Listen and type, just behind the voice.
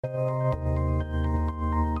Hello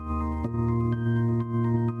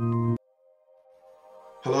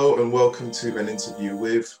and welcome to an interview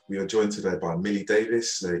with. We are joined today by Millie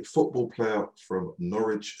Davis, a football player from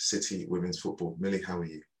Norwich City Women's Football. Millie, how are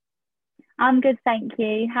you? I'm good, thank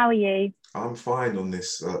you. How are you? I'm fine on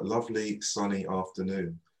this lovely sunny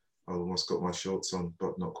afternoon. I almost got my shorts on,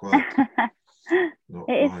 but not quite. Not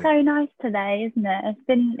It is quite. so nice today, isn't it?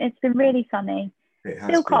 It's been really sunny. It has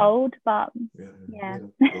Still been. cold, but Yeah, yeah.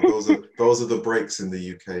 yeah. Well, those are the breaks in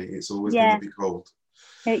the UK. It's always going to Yeah, be cold.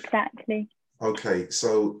 exactly. Okay,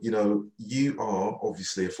 so you are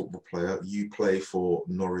obviously a football player. You play for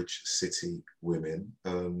Norwich City Women.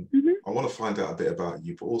 hmm I want to find out a bit about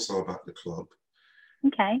you, but also about the club.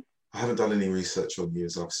 Okay. I haven't done any research on you,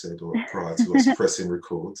 as I've said, or prior to us pressing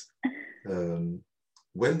record. Um,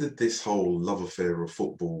 when did this whole love affair of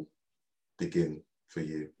football begin for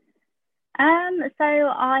you? So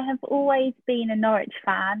I have always been a Norwich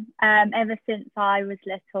fan, ever since I was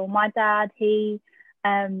little. My dad, he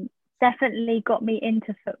um definitely got me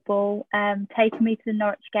into football, taking me to the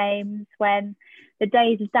Norwich games when the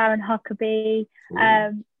days of Darren Huckabee. Ooh,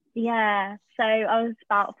 Um, yeah, so I was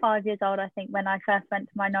about 5 years old, I think, when I first went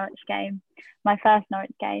to my first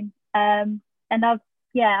Norwich game. And I've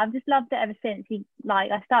just loved it ever since.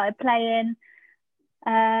 I started playing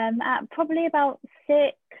at probably about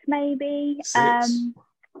six, maybe. six?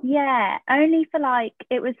 Yeah, only for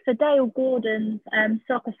it was for Dale Gordon's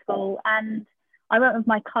soccer school, and I went with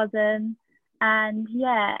my cousin, and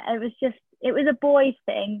yeah, it was a boys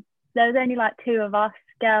thing. There was only like two of us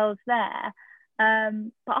girls there,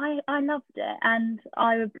 but I loved it, and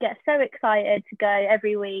I would get so excited to go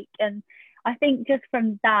every week, and I think just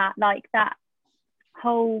from that, like that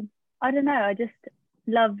whole, I don't know, I just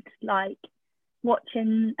loved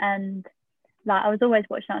watching, and I was always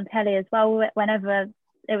watching it on telly as well whenever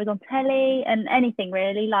it was on telly, and anything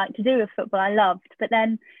really like to do with football I loved. But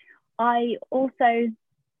then I also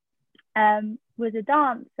was a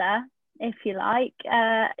dancer, if you like.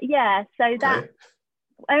 Yeah, so that Okay.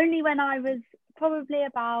 only when I was probably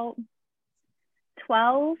about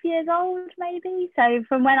 12 years old, maybe. So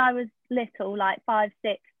from when I was little, like five,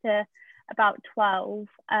 six, to about 12,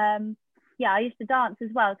 yeah, I used to dance as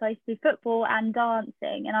well. So I used to do football and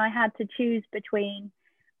dancing, and I had to choose between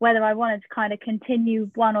whether I wanted to kind of continue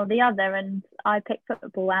one or the other. And I picked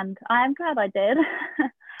football, and I am glad I did.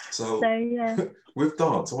 So So yeah. with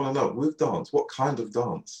dance, I want to know, with dance, what kind of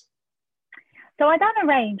dance? So I done a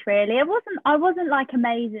range really. I wasn't like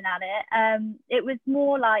amazing at it. It was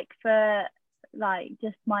more like for like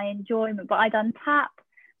just my enjoyment. But I done tap,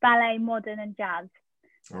 ballet, modern, and jazz.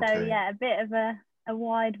 So Okay. yeah, a bit of a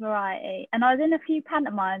wide variety. And I was in a few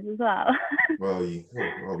pantomimes as well. Well,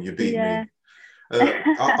 you beat Yeah. me.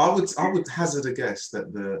 I would hazard a guess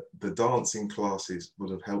that the dancing classes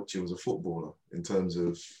would have helped you as a footballer in terms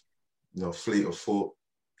of fleet of foot,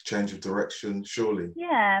 change of direction, surely.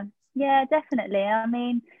 Yeah, yeah, definitely. I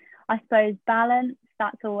mean, I suppose balance,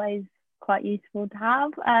 that's always quite useful to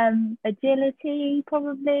have. Agility,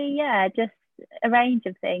 probably, yeah, just a range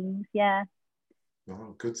of things. Yeah.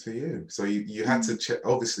 Oh, good for you. So you had to Mm.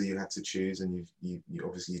 obviously you had to choose, and you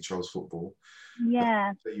obviously you chose football.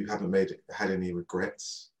 Yeah. So you haven't had any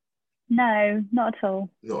regrets. No, not at all.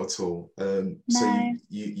 Not at all. So No.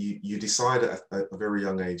 you decide at a very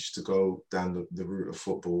young age to go down the route of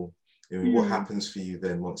football. I mean, what Mm. happens for you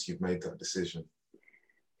then once you've made that decision?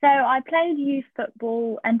 So I played youth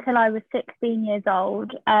football until I was 16 years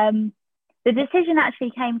old. The decision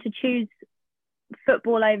actually came to choose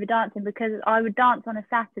football over dancing because I would dance on a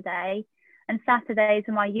Saturday, and Saturdays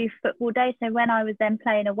are my youth football day. So when I was then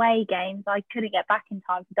playing away games, I couldn't get back in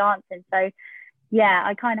time for dancing. So yeah,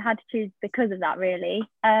 I kind of had to choose because of that, really.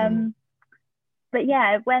 Mm. But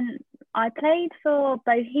yeah, when I played for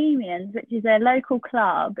Bohemians, which is a local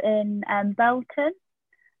club in Belton,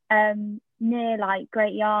 near like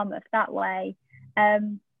Great Yarmouth that way,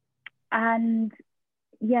 um, and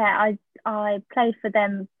yeah, I played for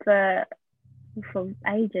them for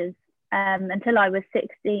ages, until I was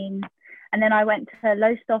 16. And then I went to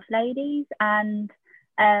Lowestoft Ladies, and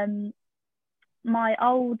um, my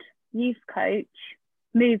old youth coach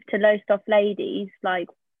moved to Lowestoft Ladies like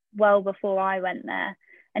well before I went there.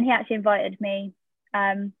 And he actually invited me.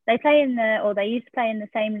 They used to play in the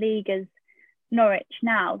same league as Norwich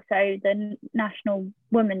now, so the National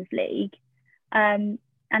Women's League. Um,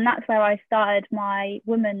 and that's where I started my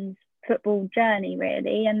women's football journey,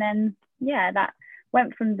 really. And then, yeah, that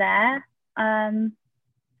went from there.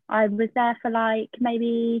 I was there for like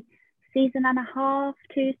maybe season and a half,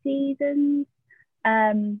 2 seasons.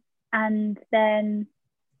 Um, and then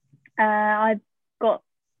I got,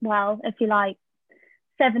 well, if you like,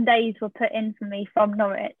 7 days were put in for me from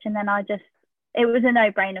Norwich, and then it was a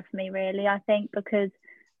no-brainer for me, really, I think, because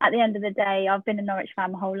at the end of the day, I've been a Norwich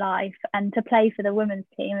fan my whole life, and to play for the women's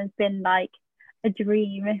team has been like a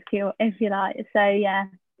dream, if you like. So yeah,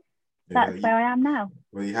 that's where I am now.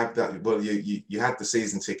 Well, you have that. Well, you had the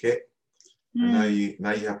season ticket, and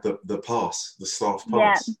now you have the pass, the staff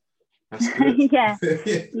pass. Yeah. That's good.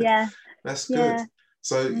 yeah. That's good. Yeah.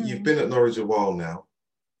 So you've been at Norwich a while now.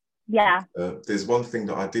 Yeah. There's one thing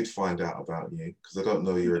that I did find out about you, because I don't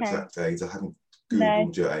know your exact age. I haven't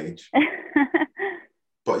Googled your age.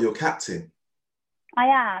 But you're captain. I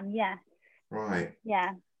am, yeah. Right.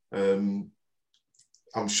 Yeah.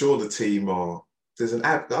 I'm sure the team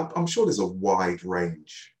I'm sure there's a wide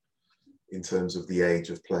range in terms of the age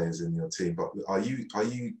of players in your team. But are you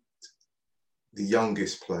the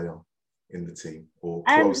youngest player in the team, or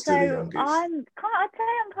close to the youngest? I'd say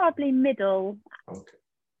I'm probably middle. Okay.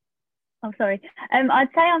 Oh, sorry. I'd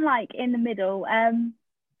say I'm like in the middle.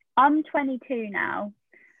 I'm 22 now.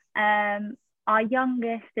 Our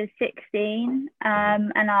youngest is 16,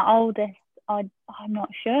 and our oldest, I'm not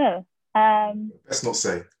sure. Let's not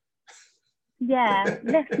say. Yeah,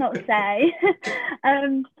 let's not say.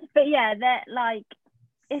 But yeah, they're like,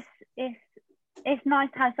 it's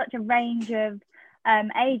nice to have such a range of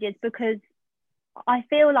ages, because I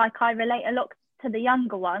feel like I relate a lot to the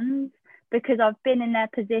younger ones, because I've been in their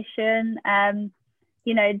position.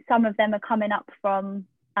 You know, some of them are coming up from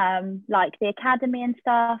like the academy and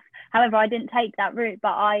stuff. However, I didn't take that route,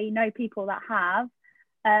 but I know people that have.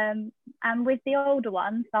 And with the older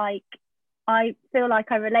ones, like, I feel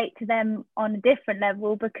like I relate to them on a different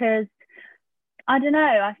level, because I don't know,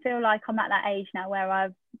 I feel like I'm at that age now where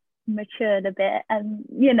I've matured a bit, and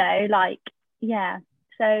you know, like, yeah.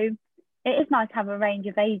 So it is nice to have a range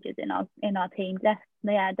of ages in our team.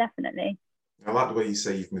 Yeah, definitely. I like the way you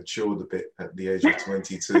say you've matured a bit at the age of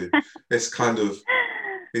 22. It's kind of,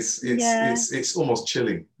 it's almost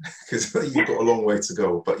chilling, because you've got a long way to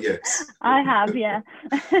go. But yes, I have, yeah.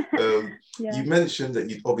 You mentioned that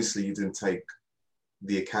you didn't take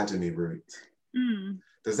the academy route.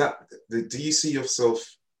 Do you see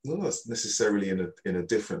yourself not necessarily in a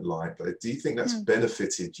different light, but do you think that's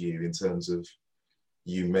benefited you in terms of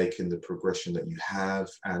you making the progression that you have,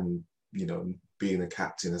 and you know, being a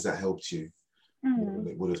captain? Has that helped you?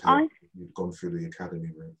 It would have helped if you'd gone through the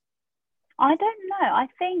academy route. I don't know. I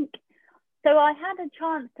think so. I had a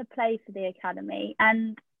chance to play for the academy,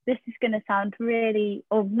 and this is going to sound really,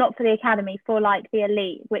 or not for the academy, for like the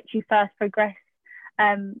elite, which you first progress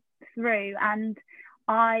through. And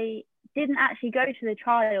I didn't actually go to the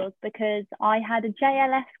trials because I had a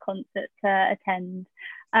JLS concert to attend.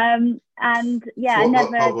 And yeah, I never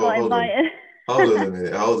got invited. Hold on a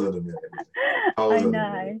minute. I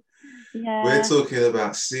know. Yeah. We're talking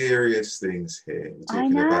about serious things here. We're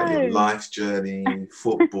talking about your life journey,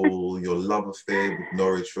 football, your love affair with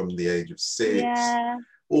Norwich from the age of 6,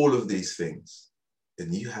 all of these things.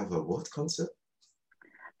 And you have a what concert?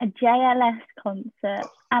 A JLS concert.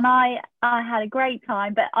 And I had a great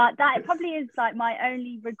time, but that probably is like my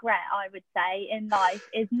only regret, I would say, in life,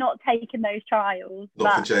 is not taking those trials.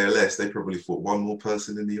 Not for JLS, they probably thought one more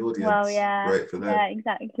person in the audience. Well, yeah. Great for them. Yeah,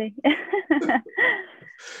 exactly.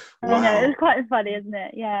 Wow. I know, it's quite funny, isn't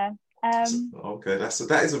it? Yeah. Okay,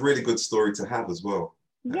 that is a really good story to have as well.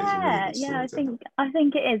 I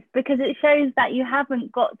think it is, because it shows that you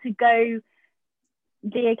haven't got to go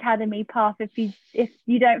the academy path if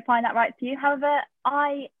you don't find that right for you. However,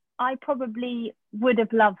 I probably would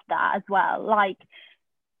have loved that as well. Like,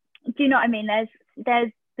 do you know what I mean?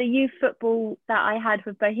 There's the youth football that I had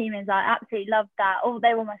with Bohemians. I absolutely loved that. Oh,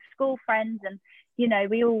 they were my school friends, and you know,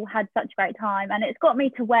 we all had such a great time, and it's got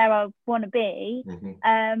me to where I want to be.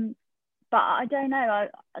 But I don't know.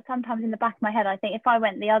 Sometimes in the back of my head, I think if I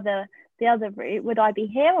went the other route, would I be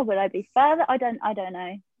here or would I be further? I don't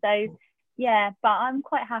know. So yeah, but I'm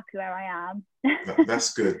quite happy where I am.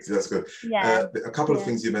 That's good. Yeah. A couple of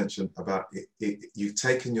things you mentioned about it. You've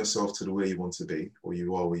taken yourself to where you want to be, or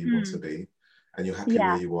you are where you want to be, and you're happy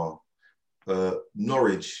where you are.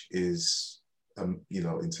 Norwich is, you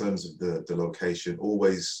know, in terms of the location,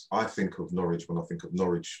 always I think of Norwich when I think of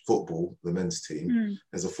Norwich football, the men's team,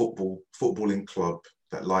 as a footballing club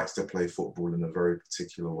that likes to play football in a very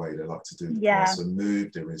particular way. They like to do the pass and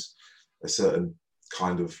move. There is a certain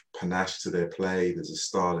kind of panache to their play. There's a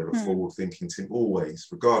style. They're a forward-thinking team always,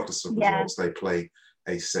 regardless of results. They play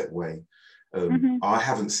a set way. I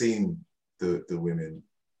haven't seen the women.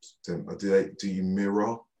 Do you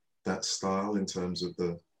mirror that style in terms of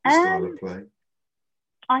the style of play?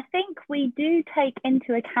 I think we do take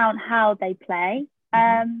into account how they play.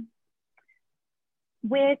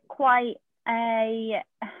 We're quite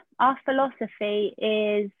our philosophy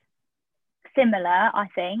is similar, I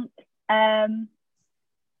think. And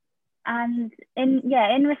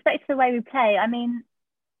in respect to the way we play, I mean,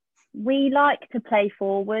 we like to play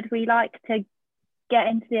forward. We like to get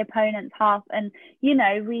into the opponent's half, and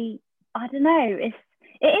I don't know, it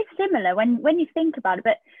is similar when you think about it.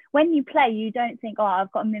 But when you play, you don't think, oh,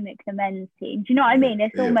 I've got to mimic the men's team. Do you know what I mean?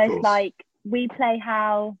 It's almost like we play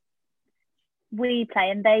how we play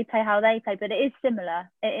and they play how they play, but it is similar.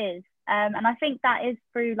 It is. And I think that is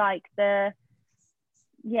through like I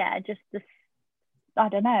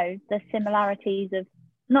don't know, the similarities of,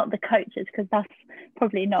 not the coaches, because that's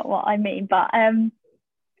probably not what I mean, but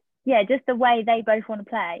just the way they both want to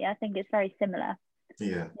play. I think it's very similar.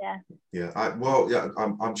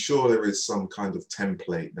 I'm sure there is some kind of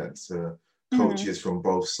template that coaches from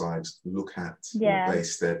both sides look at or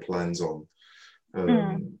base their plans on.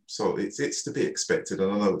 So it's to be expected,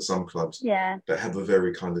 and I know that some clubs that have a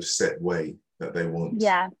very kind of set way that they want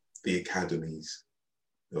the academies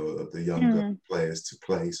the younger players to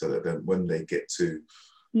play, so that then when they get to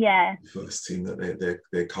the first team, that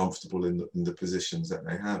they're comfortable in the positions that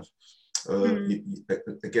they have.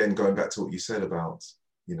 Again, going back to what you said about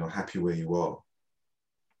happy where you are,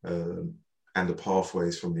 and the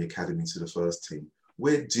pathways from the academy to the first team.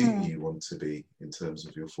 Where do you want to be in terms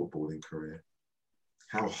of your footballing career?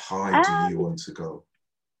 How high do you want to go?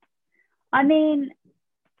 I mean,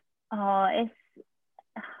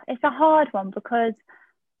 it's a hard one, because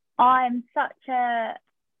I'm such a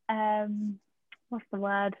what's the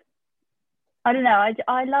word? I don't know.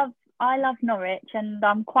 I love Norwich, and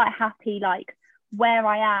I'm quite happy like where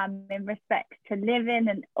I am in respect to living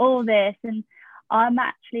and all this. And I'm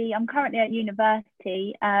currently at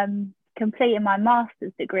university completing my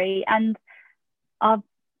master's degree, and I've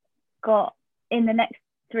got, in the next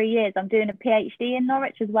 3 years, I'm doing a PhD in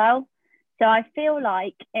Norwich as well. So I feel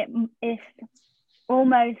like it's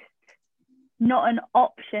almost not an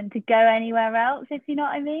option to go anywhere else, if you know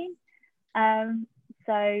what I mean.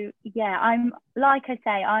 So yeah, I'm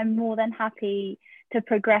more than happy to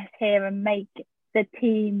progress here and make the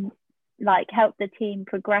team, like help the team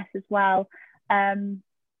progress as well. And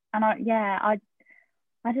I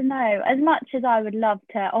don't know, as much as I would love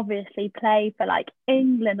to obviously play for like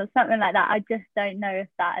England or something like that, I just don't know if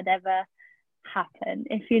that would ever happen,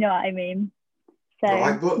 if you know what I mean. So,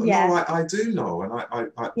 I do know. And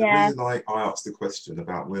the reason I asked the question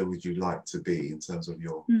about where would you like to be in terms of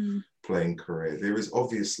your playing career, there is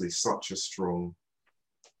obviously such a strong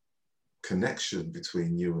connection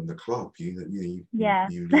between you and the club. You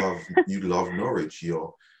love Norwich.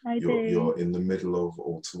 You're in the middle of,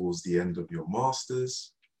 or towards the end of, your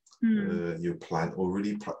masters. You've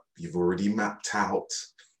already mapped out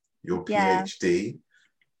your PhD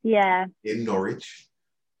in Norwich.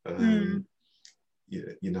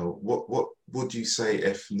 What would you say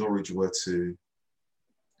if Norwich were to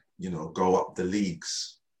go up the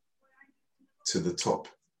leagues to the top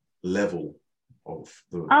level of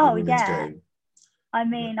the women's game? I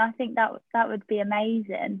mean, I think that would be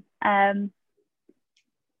amazing. I've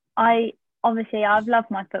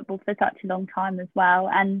loved my football for such a long time as well,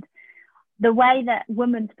 and the way that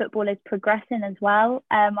women's football is progressing as well,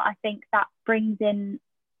 I think that brings in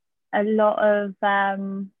a lot of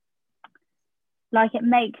it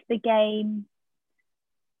makes the game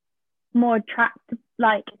more attractive,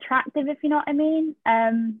 if you know what I mean.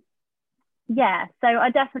 So I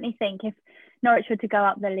definitely think if Norwich were to go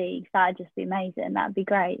up the leagues, that'd just be amazing. That'd be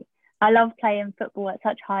great. I love playing football at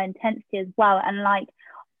such high intensity as well, and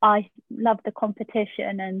I love the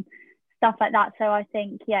competition and stuff like that. So I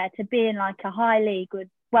think to be in like a high league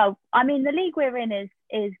the league we're in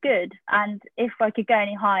is good, and if I could go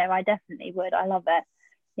any higher, I definitely would. I love it.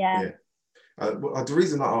 The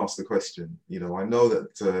reason I asked the question, I know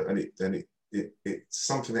that, it's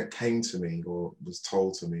something that came to me, or was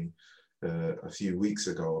told to me a few weeks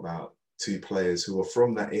ago, about two players who are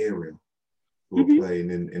from that area who are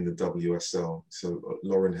playing in the WSL. So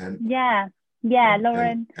Lauren Hemp.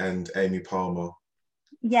 Lauren. And Amy Palmer.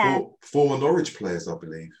 Former Norwich players, I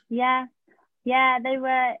believe. They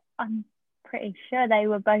were, I'm pretty sure they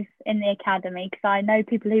were both in the academy, because I know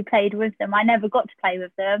people who played with them. I never got to play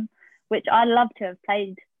with them, which I'd love to have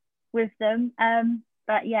played with them.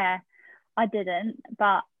 But I didn't.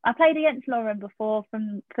 But I played against Lauren before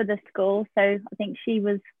for the school. So I think she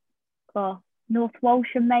was North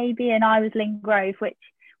Walsham maybe, and I was Lynn Grove, which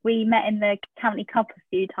we met in the County Cup a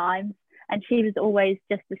few times. And she was always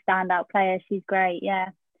just a standout player. She's great,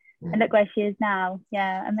 And look where she is now.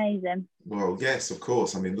 Amazing. Well, yes, of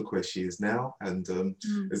course. I mean, look where she is now. And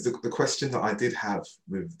the question that I did have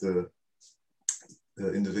with the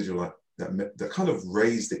individual that kind of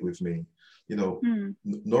raised it with me. You know,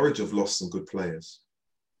 Norwich have lost some good players.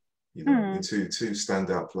 You know, two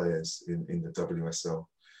standout players in the WSL.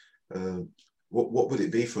 What would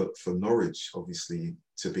it be for Norwich, obviously,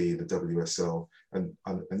 to be in the WSL? And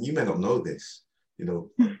you may not know this. You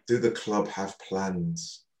know, do the club have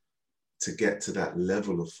plans to get to that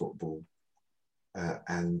level of football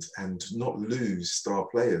and not lose star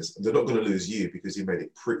players? They're not going to lose you because you made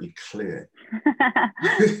it pretty clear.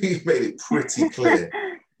 You made it pretty clear.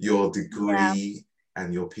 Your degree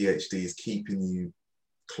and your PhD is keeping you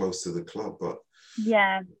close to the club, but you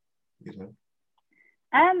know.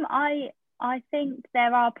 I think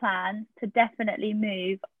there are plans to definitely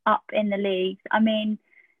move up in the leagues. I mean,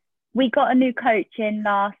 we got a new coach in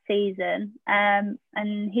last season, and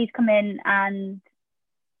he's come in and,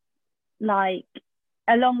 like,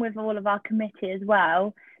 along with all of our committee as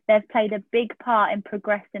well, they've played a big part in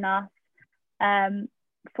progressing us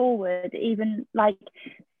forward. Even like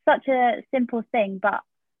such a simple thing, but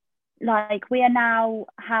like we are now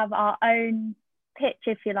have our own pitch,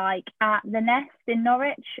 if you like, at the Nest in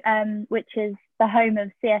Norwich, which is the home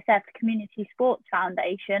of CSF Community Sports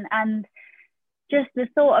Foundation. And just the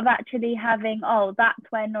thought of actually having, that's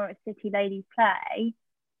where Norwich City ladies play,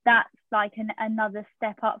 that's like another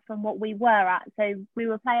step up from what we were at. So we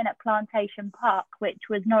were playing at Plantation Park, which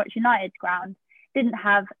was Norwich United's ground. Didn't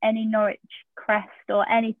have any Norwich crest or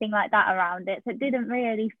anything like that around it. So it didn't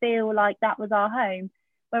really feel like that was our home.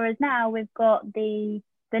 Whereas now we've got the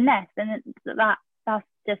Nest, and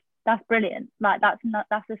that's brilliant. Like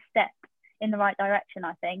that's a step in the right direction,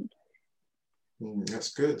 I think.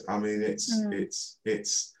 That's good. I mean, it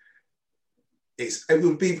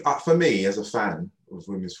would be, for me as a fan of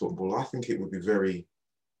women's football, I think it would be very,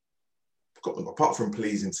 apart from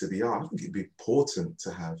pleasing to the eye, I think it'd be important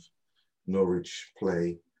to have Norwich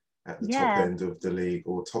play at the top end of the league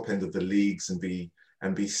or top end of the leagues and be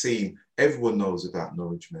seen. Everyone knows about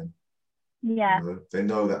Norwich men. Yeah. You know, they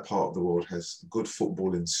know that part of the world has good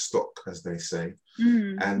football in stock, as they say.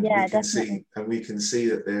 And we can see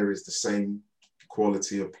that there is the same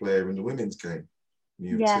quality of player in the women's game.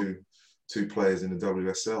 You know, two players in the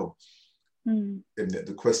WSL. And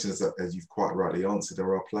the question is that, as you've quite rightly answered,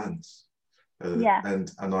 there are plans.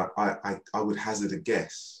 And I would hazard a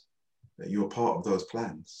guess that you're part of those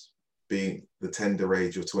plans, being the tender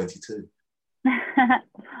age of 22.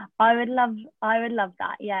 I would love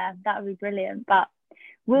that. Yeah, that would be brilliant. But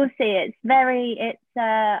we'll see. It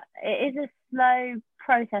is a slow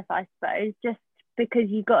process, I suppose, just because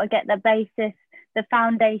you've got to get the basis, the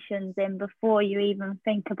foundations in before you even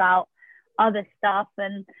think about other stuff.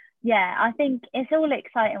 And I think it's all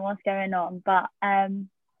exciting what's going on, but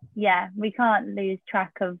we can't lose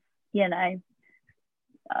track of, you know,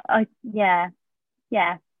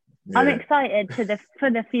 I'm excited for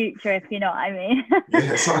the future, if you know what I mean.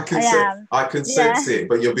 Yes, I can sense it,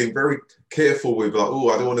 but you're being very careful with like,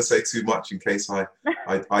 I don't want to say too much in case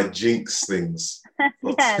I jinx things.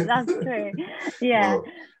 Yeah, that's true. Yeah, well,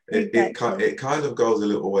 it kind of goes a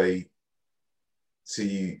little way to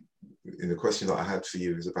you. In the question that I had for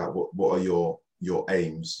you is about what are your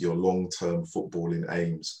aims, your long-term footballing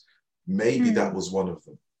aims. Maybe that was one of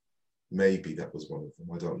them. I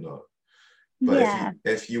don't know. But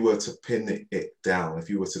if you were to pin it down, if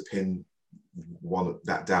you were to pin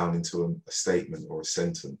that down into a statement or a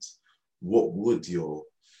sentence, what would your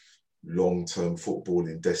long-term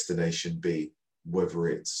footballing destination be? Whether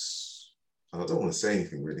it's, I don't want to say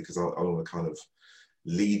anything really because I don't want to kind of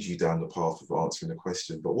lead you down the path of answering the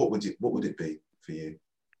question. But what would it be for you?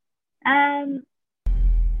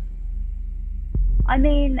 I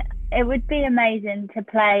mean, it would be amazing to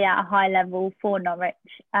play at a high level for Norwich.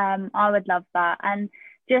 I would love that. And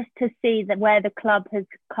just to see where the club has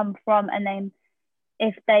come from, and then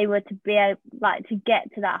if they were to be able, like, to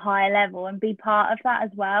get to that higher level and be part of that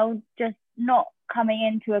as well, just not coming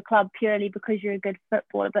into a club purely because you're a good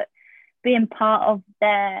footballer, but being part of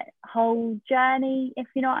their whole journey, if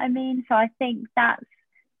you know what I mean. So I think that's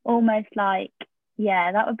almost like,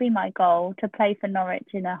 that would be my goal, to play for Norwich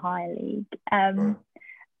in a higher league.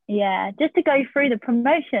 Just to go through the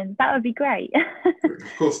promotions, that would be great.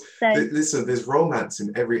 Of course. Listen, there's romance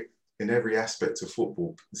in every aspect of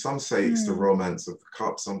football. Some say it's the romance of the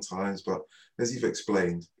cup sometimes, but as you've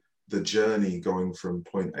explained, the journey going from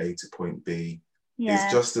point A to point B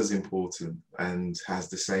is just as important and has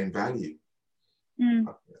the same value.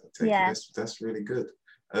 That's really good.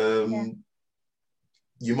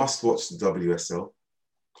 You must watch the WSL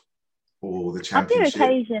or the Championship. I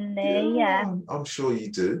do occasionally, I'm sure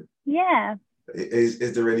you do. Yeah.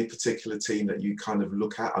 Is there any particular team that you kind of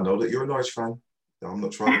look at? I know that you're a Norwich fan. I'm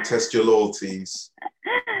not trying to test your loyalties.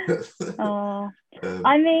 Oh,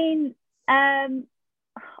 I mean,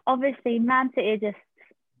 obviously, Man City are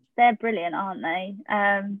they're brilliant, aren't they?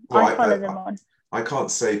 Well, I follow them on. I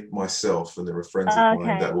can't say myself, and there are friends of mine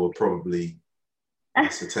Okay. that will probably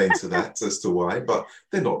ascertain to that as to why, but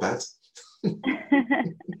they're not bad.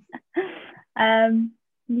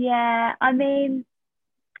 Yeah, I mean,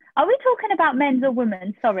 are we talking about men's or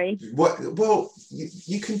women's? Sorry. Well,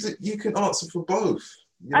 you can answer for both.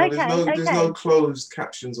 You know, Okay, there's no okay. closed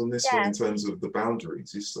captions on this one in Yeah, terms of the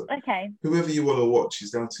boundaries. It's okay. whoever you want to watch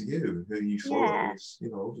is down to you. Who you follow Yeah. is,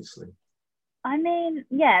 obviously. I mean,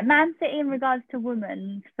 yeah, Man City in regards to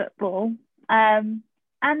women's football. And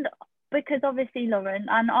because obviously Lauren,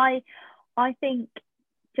 and I think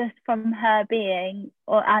just from her being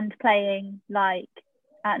and playing like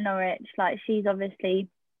at Norwich, like she's obviously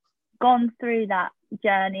gone through that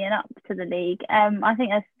journey and up to the league. I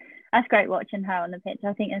think that's great watching her on the pitch.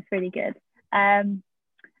 I think it's really good. And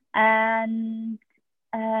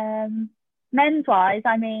men's wise,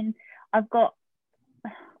 I mean,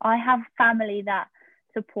 I have family that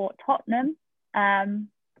support Tottenham.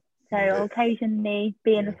 So I'll occasionally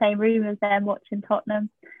be in the same room as them watching Tottenham.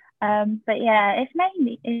 But yeah, it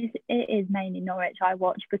is mainly Norwich I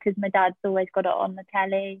watch because my dad's always got it on the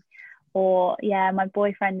telly. Or yeah, my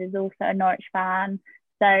boyfriend is also a Norwich fan.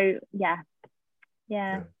 So yeah.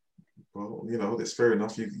 Well, it's fair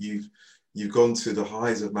enough. You've gone to the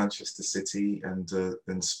highs of Manchester City and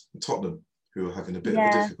Tottenham, who are having a bit of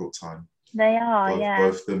a difficult time. They are,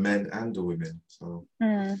 both the men and the women. So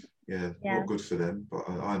yeah, not good for them. But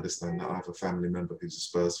I understand that. I have a family member who's a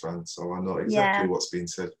Spurs fan, so I know exactly what's being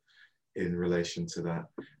said in relation to that.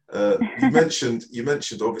 You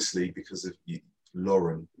mentioned obviously because of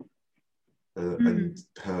Lauren and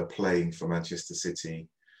her playing for Manchester City.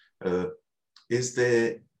 Is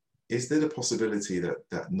there the possibility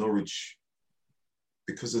that Norwich,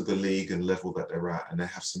 because of the league and level that they're at, and they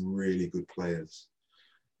have some really good players,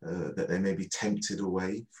 that they may be tempted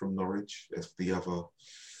away from Norwich if the other,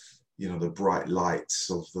 the bright lights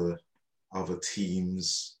of the other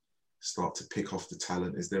teams start to pick off the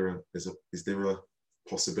talent? Is there a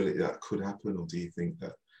possibility that could happen, or do you think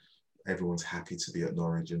that everyone's happy to be at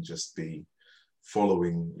Norwich and just be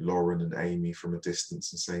following Lauren and Amy from a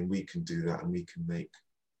distance and saying we can do that and we can make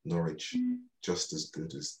Norwich just as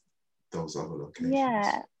good as those other locations?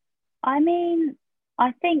 Yeah, I mean,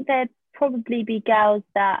 I think there'd probably be girls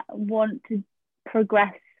that want to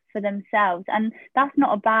progress for themselves, and that's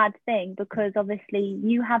not a bad thing because obviously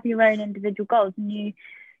you have your own individual goals and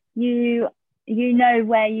you know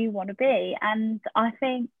where you want to be. And I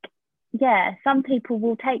think some people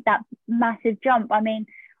will take that massive jump. I mean,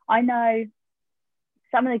 I know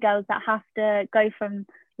some of the girls that have to go from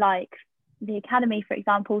like the academy, for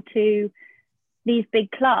example, to these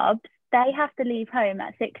big clubs, they have to leave home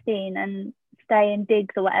at 16 and stay in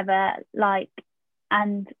digs or whatever,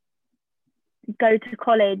 and go to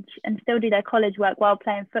college and still do their college work while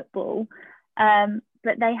playing football.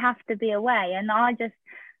 But they have to be away. And I just,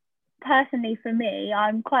 personally for me,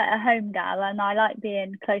 I'm quite a home gal and I like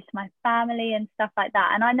being close to my family and stuff like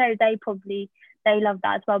that. And I know they love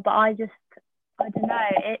that as well. But I don't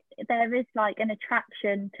know, there is like an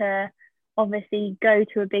attraction to obviously go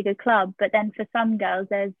to a bigger club. But then for some girls,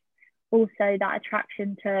 there's also that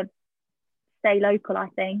attraction to stay local, I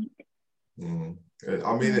think. I mean,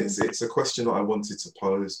 it's a question that I wanted to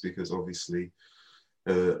pose because obviously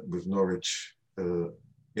with Norwich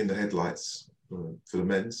in the headlights for the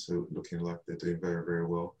men's, who are looking like they're doing very, very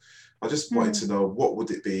well. I just wanted to know, what would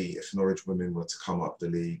it be if Norwich women were to come up the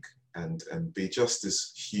league and be just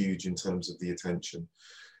as huge in terms of the attention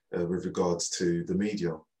with regards to the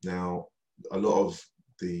media? Now, a lot of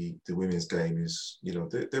the women's game is,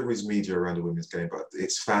 there is media around the women's game, but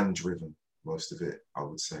it's fan driven, most of it, I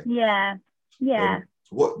would say. Yeah.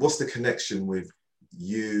 What's the connection with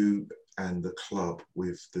you and the club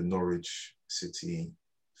with the Norwich City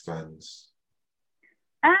fans?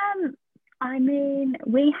 I mean,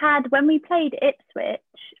 when we played Ipswich,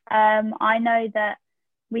 I know that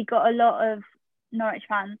we got a lot of Norwich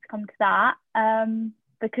fans come to that,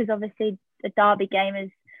 because obviously the derby game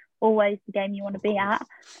is always the game you want to be at.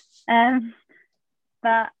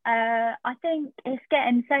 But I think it's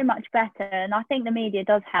getting so much better, and I think the media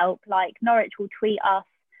does help. Like Norwich will tweet us,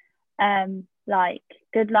 like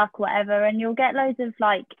good luck, whatever, and you'll get loads of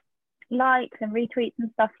likes and retweets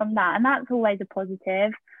and stuff from that, and that's always a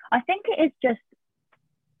positive. I think it is just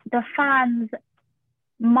the fans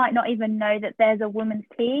might not even know that there's a women's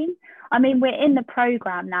team. I mean, we're in the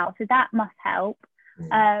programme now, so that must help.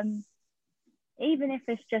 Even if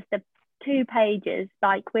it's just 2 pages.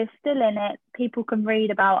 Like, we're still in it. People can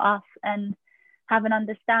read about us and have an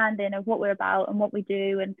understanding of what we're about and what we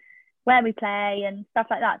do and where we play and stuff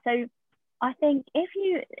like that. So I think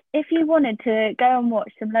if you wanted to go and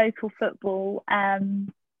watch some local football, well,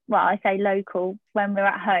 I say local when we're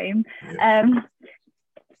at home,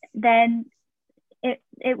 then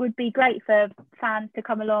it would be great for fans to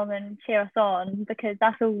come along and cheer us on, because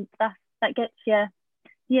that gets your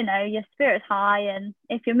spirits high. And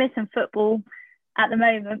if you're missing football at the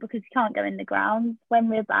moment because you can't go in the ground, when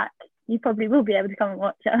we're back, you probably will be able to come and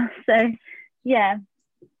watch us. So yeah,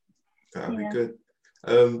 that'd be good.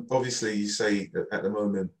 Obviously, you say that at the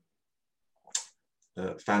moment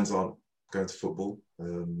fans aren't going to football,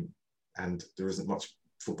 and there isn't much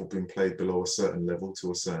football being played below a certain level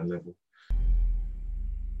to a certain level.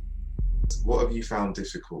 What have you found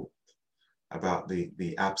difficult about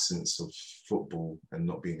the absence of football and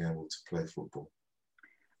not being able to play football?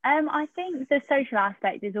 I think the social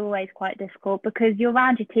aspect is always quite difficult, because you're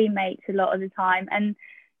around your teammates a lot of the time, and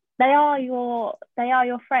they are your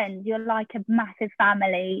friends. You're like a massive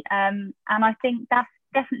family, and I think that's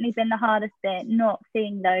definitely been the hardest bit, not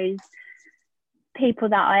seeing those people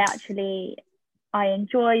that I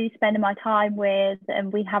enjoy spending my time with,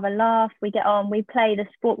 and we have a laugh, we get on, we play the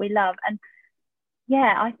sport we love. And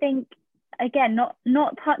yeah, I think, again,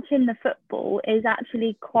 not touching the football is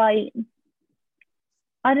actually quite,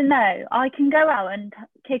 I don't know, I can go out and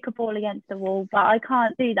kick a ball against the wall, but I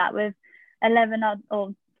can't do that with 11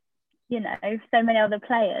 or so many other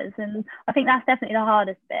players. And I think that's definitely the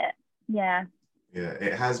hardest bit. Yeah,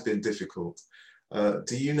 it has been difficult.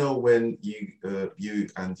 Do you know when you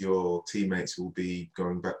and your teammates will be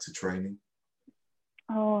going back to training?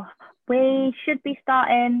 Oh, we should be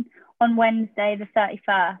starting on Wednesday, the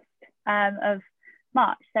 31st of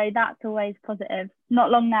March. So that's always positive.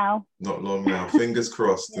 Not long now. Not long now. Fingers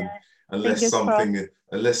crossed. Yeah. Unless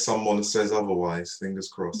someone says otherwise, fingers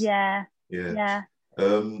crossed. Yeah.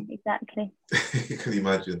 Exactly. You can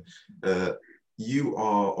imagine. You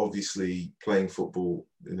are obviously playing football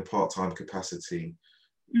in a part-time capacity.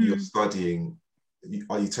 You're studying.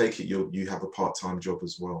 You take it you have a part-time job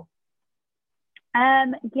as well?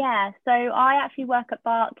 Yeah, so I actually work at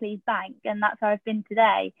Barclays Bank, and that's where I've been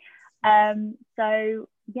today. So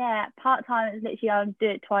yeah, part-time is literally, I'll do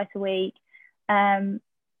it twice a week, only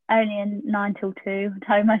in 9 till 2,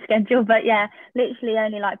 tell my schedule, but yeah, literally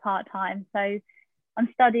only like part-time. So I'm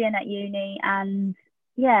studying at uni, and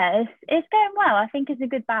yeah, it's going well. I think it's a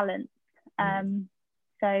good balance.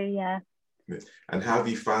 So yeah. And how have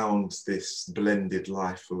you found this blended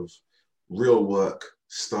life of real work,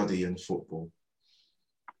 study, and football?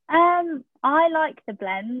 I like the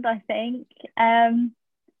blend, I think.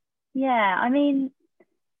 Yeah, I mean,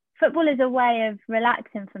 football is a way of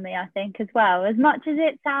relaxing for me, I think, as well. As much as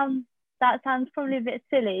that sounds probably a bit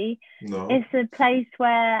silly. No. It's a place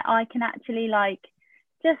where I can actually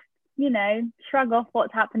just shrug off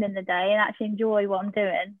what's happened in the day and actually enjoy what I'm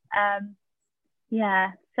doing.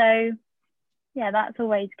 Yeah, so yeah, that's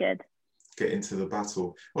always good. Get into the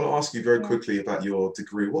battle. I want to ask you very quickly about your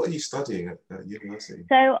degree. What are you studying at university?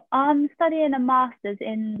 So I'm studying a master's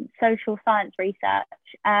in social science research,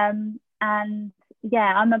 and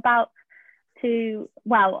yeah, I'm about to,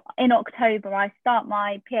 well, in October I start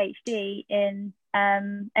my PhD in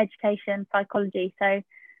education psychology. So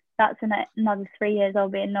that's another 3 years I'll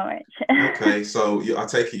be in Norwich. Okay, so I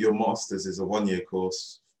take it your master's is a 1-year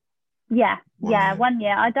course? Yeah, 1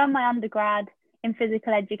 year. I've done my undergrad in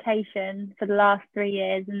physical education for the last 3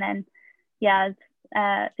 years, and then I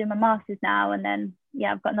do my master's now, and then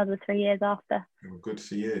I've got another 3 years after. Well, good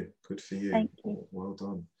for you. Thank you. Well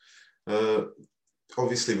done.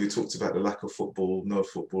 Obviously, we talked about the lack of football, no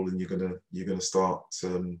football, and you're gonna start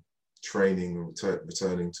training or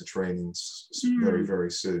returning to training very, very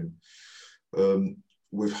soon,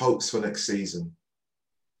 with hopes for next season.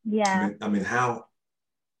 Yeah. I mean, how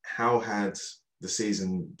had the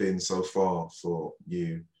season been so far for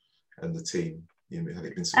you and the team? Had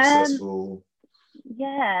it been successful?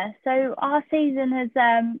 Yeah, so our season has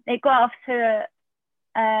it got off to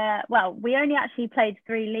well, we only actually played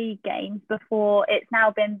 3 league games before it's now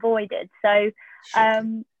been voided. So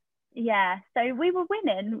yeah, so we were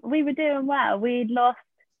winning, we were doing well. We'd lost,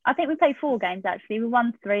 I think we played 4 games actually. We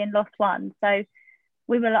won 3 and lost 1. So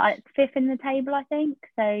we were like 5th in the table, I think.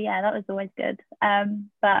 So yeah, that was always good.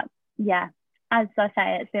 But yeah, as I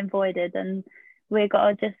say, it's been voided, and we've got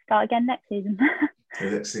to just start again next season.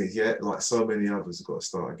 Next season, yeah, like so many others have got to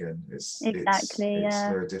start again. It's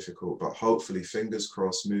very difficult, but hopefully, fingers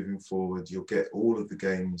crossed, moving forward, you'll get all of the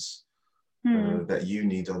games that you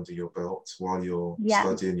need under your belt while you're Yeah.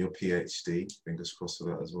 studying your PhD. Fingers crossed for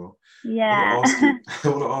that as well. Yeah. I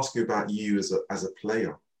want to ask you about you as a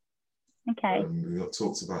player. Okay. We've not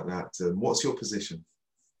talked about that. What's your position?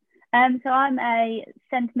 So I'm a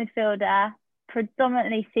centre midfielder,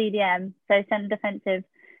 predominantly CDM, so centre defensive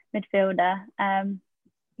midfielder.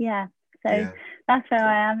 Yeah. So Yeah. that's where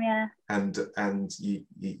I am. Yeah. And you,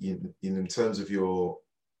 in terms of your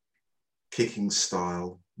kicking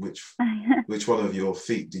style, which one of your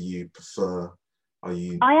feet do you prefer? Are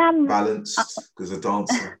you balanced as a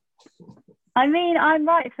dancer? I mean, I'm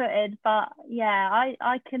right-footed, but yeah,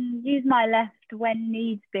 I can use my left when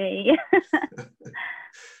needs be.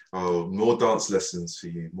 Oh, more dance lessons for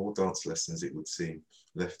you. More dance lessons, it would seem.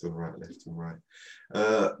 Left and right, left and right.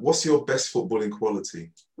 What's your best footballing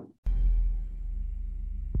quality?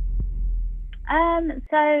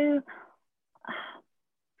 So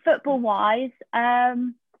football-wise,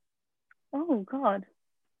 oh God.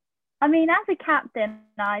 I mean, as a captain,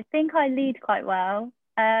 I think I lead quite well.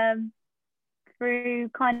 Through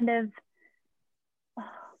kind of,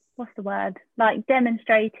 what's the word? Like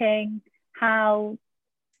demonstrating how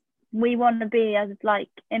we want to be as like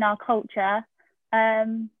in our culture. I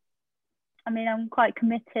mean, I'm quite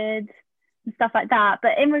committed and stuff like that.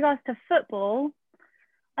 But in regards to football,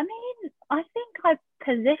 I mean, I think I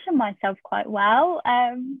position myself quite well.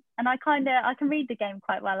 And I can read the game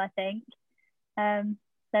quite well, I think.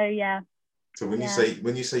 So yeah. So when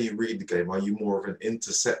you say you read the game, are you more of an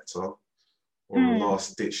interceptor or a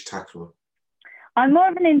last ditch tackler? I'm more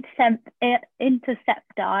of an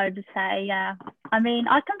interceptor, I would say, yeah. I mean,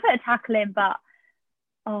 I can put a tackle in, but,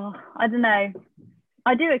 I don't know.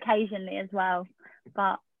 I do occasionally as well,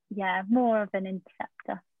 but yeah, more of an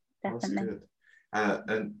interceptor, definitely. That's good.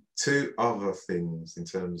 And two other things in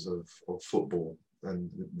terms of football, and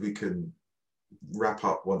we can wrap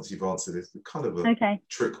up once you've answered this. Kind of a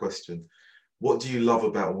trick question. What do you love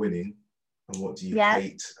about winning, and what do you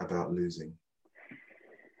hate about losing?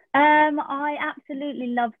 I absolutely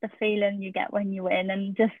love the feeling you get when you win,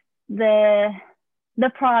 and just the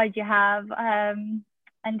pride you have,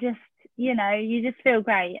 and just, you know, you just feel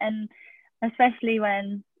great, and especially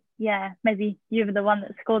when maybe you were the one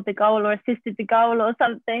that scored the goal or assisted the goal or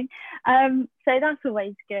something. So that's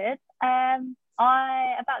always good.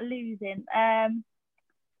 About losing, I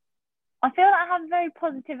feel like I have a very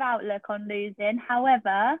positive outlook on losing.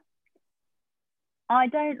 However, I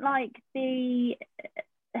don't like the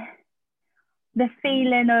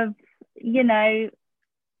feeling of, you know,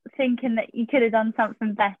 thinking that you could have done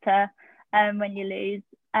something better when you lose.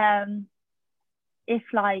 If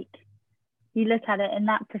like you look at it in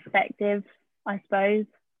that perspective, I suppose.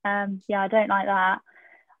 I don't like that.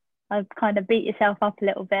 I've kind of beat yourself up a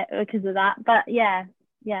little bit because of that. But yeah.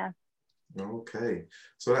 Okay.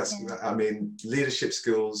 So that's, I mean, leadership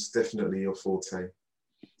skills, definitely your forte.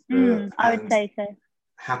 I would say so.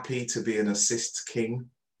 Happy to be an assist king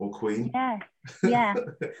or queen? Yeah.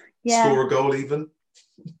 Score a goal even?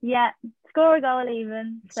 Yeah, score a goal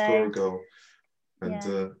even. So. Score a goal.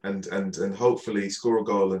 And hopefully score a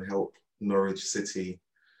goal and help Norwich City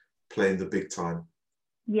play in the big time.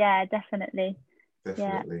 Yeah, definitely.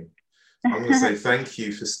 Definitely. Yeah. I'm going to say thank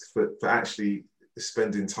you for actually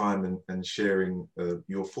spending time and sharing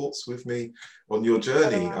your thoughts with me on your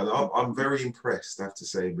journey. And I'm very impressed, I have to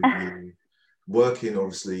say, with you working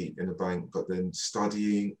obviously in a bank, but then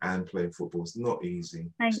studying and playing football. It's not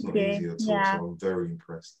easy. It's not easy at all. So I'm very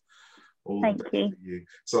impressed. Thank you. For you.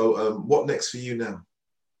 So what next for you now,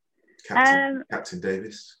 Captain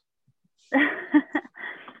Davis?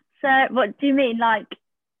 So what do you mean, like?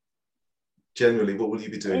 Generally, what will you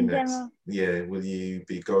be doing next? Yeah, will you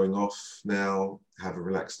be going off now, have a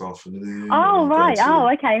relaxed afternoon? Oh, right.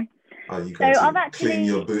 Okay. Are you going to clean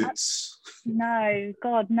your boots? No,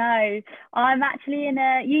 God, no. I'm actually in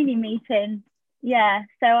a uni meeting. Yeah,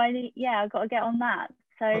 so I've got to get on that.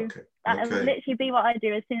 So that'll literally be what I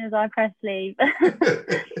do as soon as I press leave.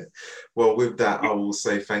 Well, with that, I will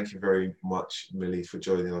say thank you very much, Millie, for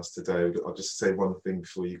joining us today. I'll just say one thing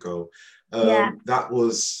before you go.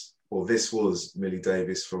 This was Millie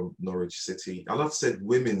Davis from Norwich City. I love to say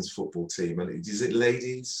women's football team. And is it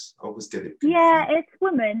ladies? I always get it confused. Yeah, it's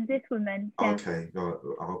women. It's women. Yeah. Okay,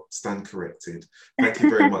 I'll stand corrected. Thank you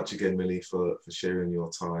very much again, Millie, for sharing your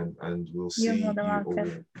time. And we'll see you all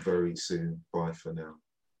very soon. Bye for now.